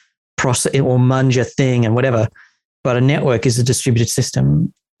will process, it will munge a thing and whatever. But a network is a distributed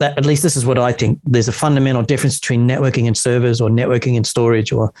system. That, at least this is what I think. There's a fundamental difference between networking in servers, or networking in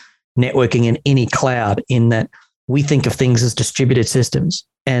storage, or networking in any cloud, in that we think of things as distributed systems,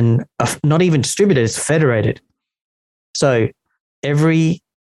 and not even distributed, it's federated. So every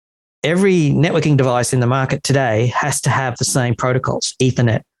networking device in the market today has to have the same protocols.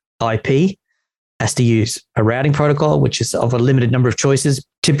 Ethernet IP has to use a routing protocol, which is of a limited number of choices,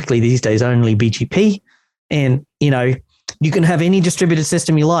 typically these days only BGP. And, you can have any distributed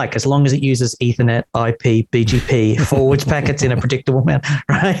system you like, as long as it uses Ethernet, IP, BGP, forwards packets in a predictable manner,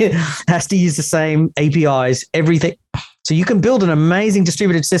 right? It has to use the same APIs, everything. So you can build an amazing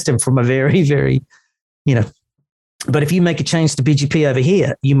distributed system from a very, very, but if you make a change to BGP over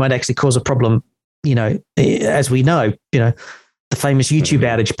here, you might actually cause a problem. As we know, the famous YouTube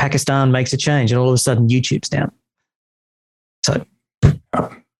outage, Pakistan makes a change and all of a sudden YouTube's down. So,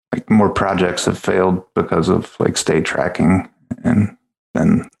 like, more projects have failed because of like state tracking and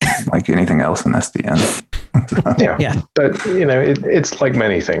like anything else in SDN. Yeah. But it's like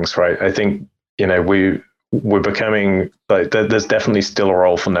many things, right? I think we're becoming like, there's definitely still a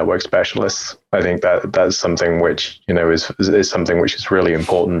role for network specialists. I think that's something which is something which is really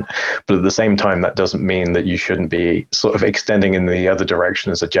important. But at the same time, that doesn't mean that you shouldn't be sort of extending in the other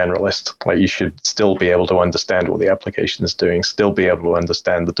direction as a generalist. Like, you should still be able to understand what the application is doing, still be able to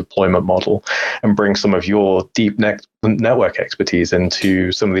understand the deployment model, and bring some of your deep network expertise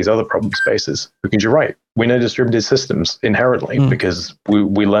into some of these other problem spaces. Because you're right, We know distributed systems inherently because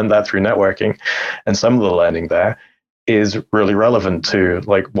we learned that through networking, and some of the learning there is really relevant to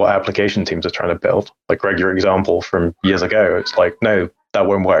like what application teams are trying to build. Like Greg, your example from years ago, it's like, no, that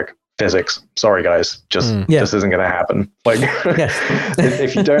won't work. Physics. Sorry, guys, just isn't going to happen. Like,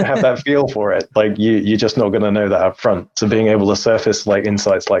 if you don't have that feel for it, like you're just not going to know that up front. So being able to surface like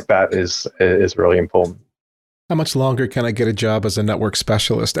insights like that is really important. How much longer can I get a job as a network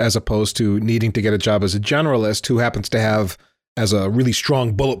specialist as opposed to needing to get a job as a generalist who happens to have, as a really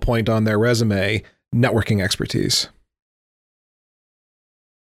strong bullet point on their resume, networking expertise?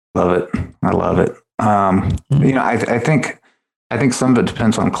 Love it. I love it. You know, I think some of it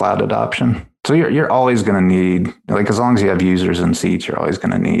depends on cloud adoption. So you're always going to need, like, as long as you have users and seats, you're always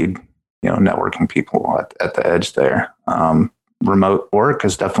going to need, you know, networking people at the edge there. Remote work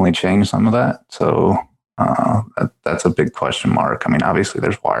has definitely changed some of that. So that's a big question mark. I mean, obviously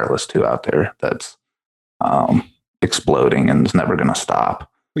there's wireless too out there that's exploding and is never going to stop.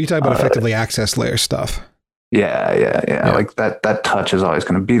 Well, you talk about effectively access layer stuff. Yeah. Like that touch is always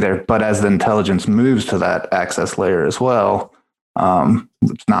going to be there. But as the intelligence moves to that access layer as well,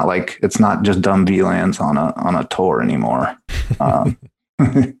 it's not just dumb VLANs on a Tor anymore.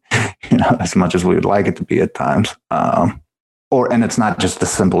 You know, as much as we would like it to be at times. And it's not just as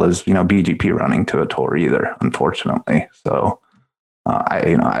simple as, you know, BGP running to a Tor either, unfortunately. So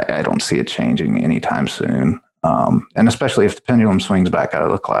I don't see it changing anytime soon. And especially if the pendulum swings back out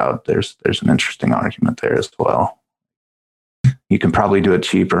of the cloud, there's an interesting argument there as well. You can probably do it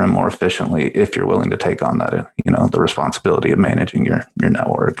cheaper and more efficiently if you're willing to take on that, you know, the responsibility of managing your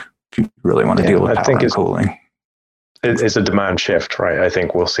network. If you really want to deal with power and cooling. It's a demand shift, right? I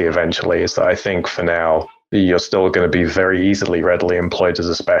think we'll see eventually is that I think for now, you're still going to be very easily, readily employed as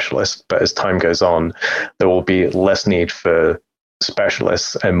a specialist. But as time goes on, there will be less need for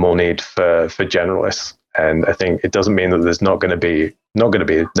specialists and more need for generalists. And I think it doesn't mean that there's not going to be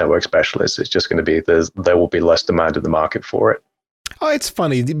network specialists. It's just going to be there will be less demand in the market for it. Oh, it's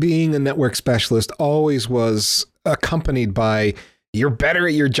funny. Being a network specialist always was accompanied by, you're better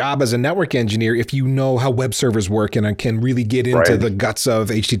at your job as a network engineer if you know how web servers work and can really get into the guts of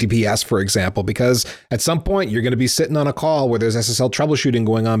HTTPS, for example, because at some point you're going to be sitting on a call where there's SSL troubleshooting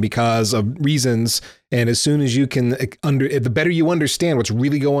going on because of reasons. And as soon as you can, the better you understand what's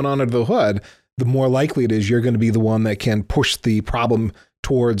really going on under the hood, the more likely it is you're going to be the one that can push the problem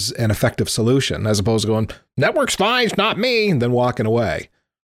towards an effective solution, as opposed to going, network's fine, it's not me, and then walking away.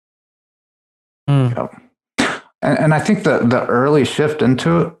 Yep. And I think the early shift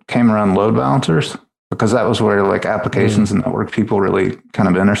into it came around load balancers, because that was where like applications and network people really kind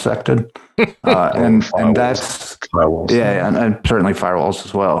of intersected. And that's, and certainly firewalls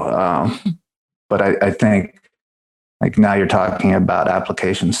as well. But I think like now you're talking about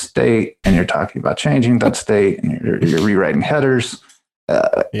application state and you're talking about changing that state and you're rewriting headers.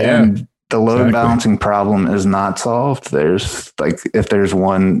 And the load balancing problem is not solved. There's like, if there's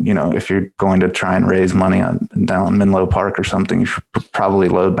one, you know, if you're going to try and raise money down Menlo Park or something, you should probably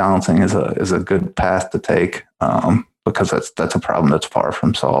load balancing is a good path to take, because that's a problem that's far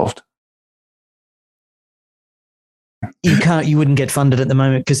from solved. You wouldn't get funded at the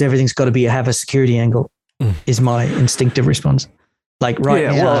moment because everything's got to have a security angle, is my instinctive response. Like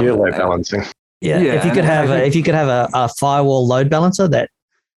now, load balancing. If you could have a firewall load balancer that,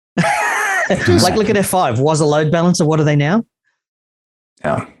 like, look at F5 was a load balancer. What are they now?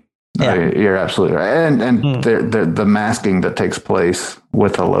 You're absolutely right. And the masking that takes place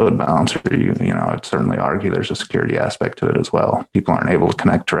with a load balancer, you know, I'd certainly argue there's a security aspect to it as well. People aren't able to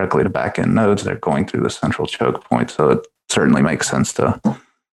connect directly to backend nodes. They're going through the central choke point. So it certainly makes sense to,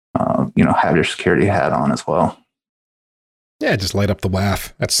 have your security hat on as well. Yeah, just light up the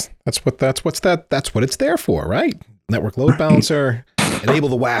WAF. That's what it's there for, right? Network load balancer, enable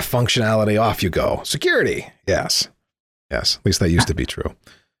the WAF functionality, off you go. Security. Yes. At least that used to be true.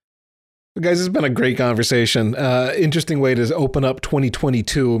 Well, guys, this has been a great conversation. Interesting way to open up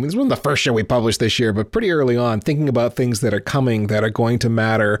 2022. I mean, this wasn't the first show we published this year, but pretty early on, thinking about things that are coming that are going to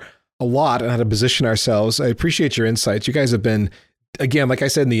matter a lot and how to position ourselves. I appreciate your insights. You guys have been, again, like I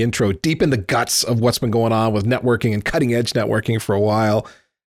said in the intro, deep in the guts of what's been going on with networking and cutting edge networking for a while.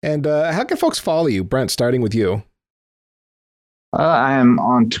 And how can folks follow you? Brent, starting with you. I am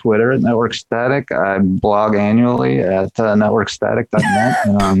on Twitter at Network Static. I blog annually at networkstatic.net,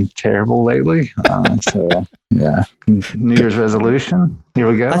 and I'm terrible lately. New Year's resolution.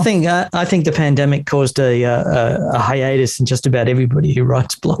 Here we go. I think the pandemic caused a hiatus in just about everybody who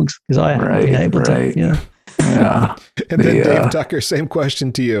writes blogs, because I haven't been able to. And then Dave Tucker, same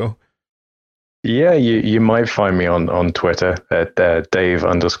question to you. Yeah, you might find me on Twitter at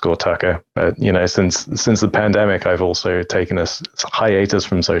Dave_Tucker. Since the pandemic, I've also taken a hiatus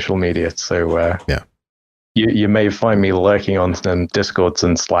from social media. So you may find me lurking on some Discords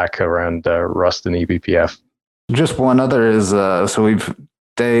and Slack around Rust and eBPF. Just one other is so we've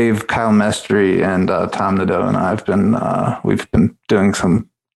Dave, Kyle Mestry, and Tom Nadeau and we've been doing some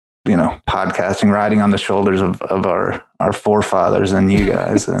podcasting, riding on the shoulders of our forefathers and you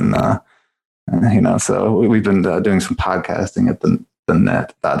guys, and so we've been doing some podcasting at the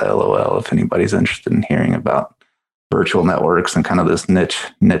net.lol if anybody's interested in hearing about virtual networks and kind of this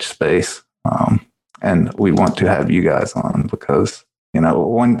niche space. And we want to have you guys on because, I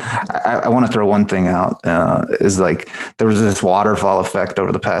want to throw one thing out is like there was this waterfall effect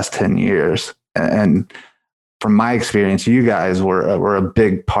over the past 10 years. And from my experience, you guys were a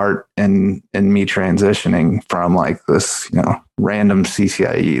big part in me transitioning from like this, random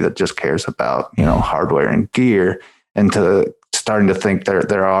CCIE that just cares about, hardware and gear into starting to think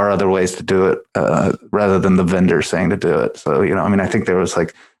there are other ways to do it rather than the vendor saying to do it. So, I think there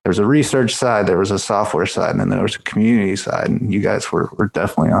was a research side, there was a software side, and then there was a community side. And you guys were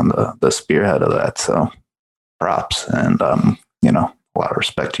definitely on the spearhead of that. So props and, a lot of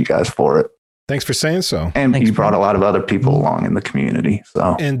respect to you guys for it. Thanks for saying so. And you brought a lot of other people along in the community.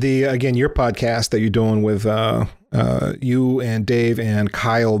 So, and your podcast that you're doing with you and Dave and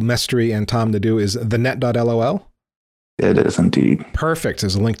Kyle Mestry and Tom Nadeau is thenet.lol. It is indeed. Perfect.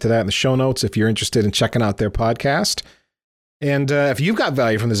 There's a link to that in the show notes if you're interested in checking out their podcast. And if you've got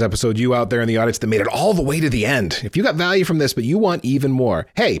value from this episode, you out there in the audience that made it all the way to the end, if you got value from this, but you want even more,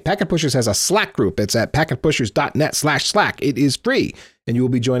 hey, Packet Pushers has a Slack group. It's at packetpushers.net/Slack. It is free. And you will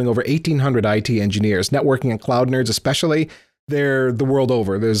be joining over 1,800 IT engineers, networking and cloud nerds especially. They're the world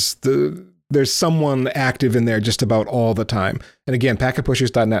over. There's someone active in there just about all the time. And again,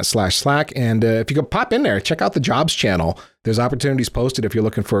 packetpushers.net/Slack. And if you could pop in there, check out the jobs channel. There's opportunities posted if you're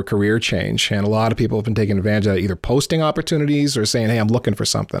looking for a career change. And a lot of people have been taking advantage of that, either posting opportunities or saying, hey, I'm looking for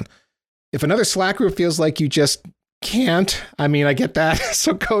something. If another Slack group feels like you just can't, I get that.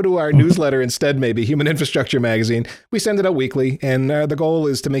 So go to our newsletter instead, maybe Human Infrastructure Magazine. We send it out weekly, and the goal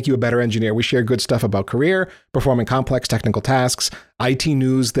is to make you a better engineer. We share good stuff about career, performing complex technical tasks, IT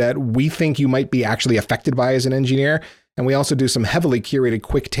news that we think you might be actually affected by as an engineer. And we also do some heavily curated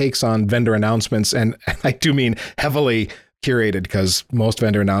quick takes on vendor announcements. And I do mean heavily curated because most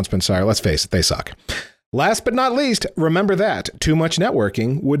vendor announcements are, let's face it, they suck. Last but not least, remember that too much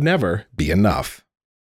networking would never be enough.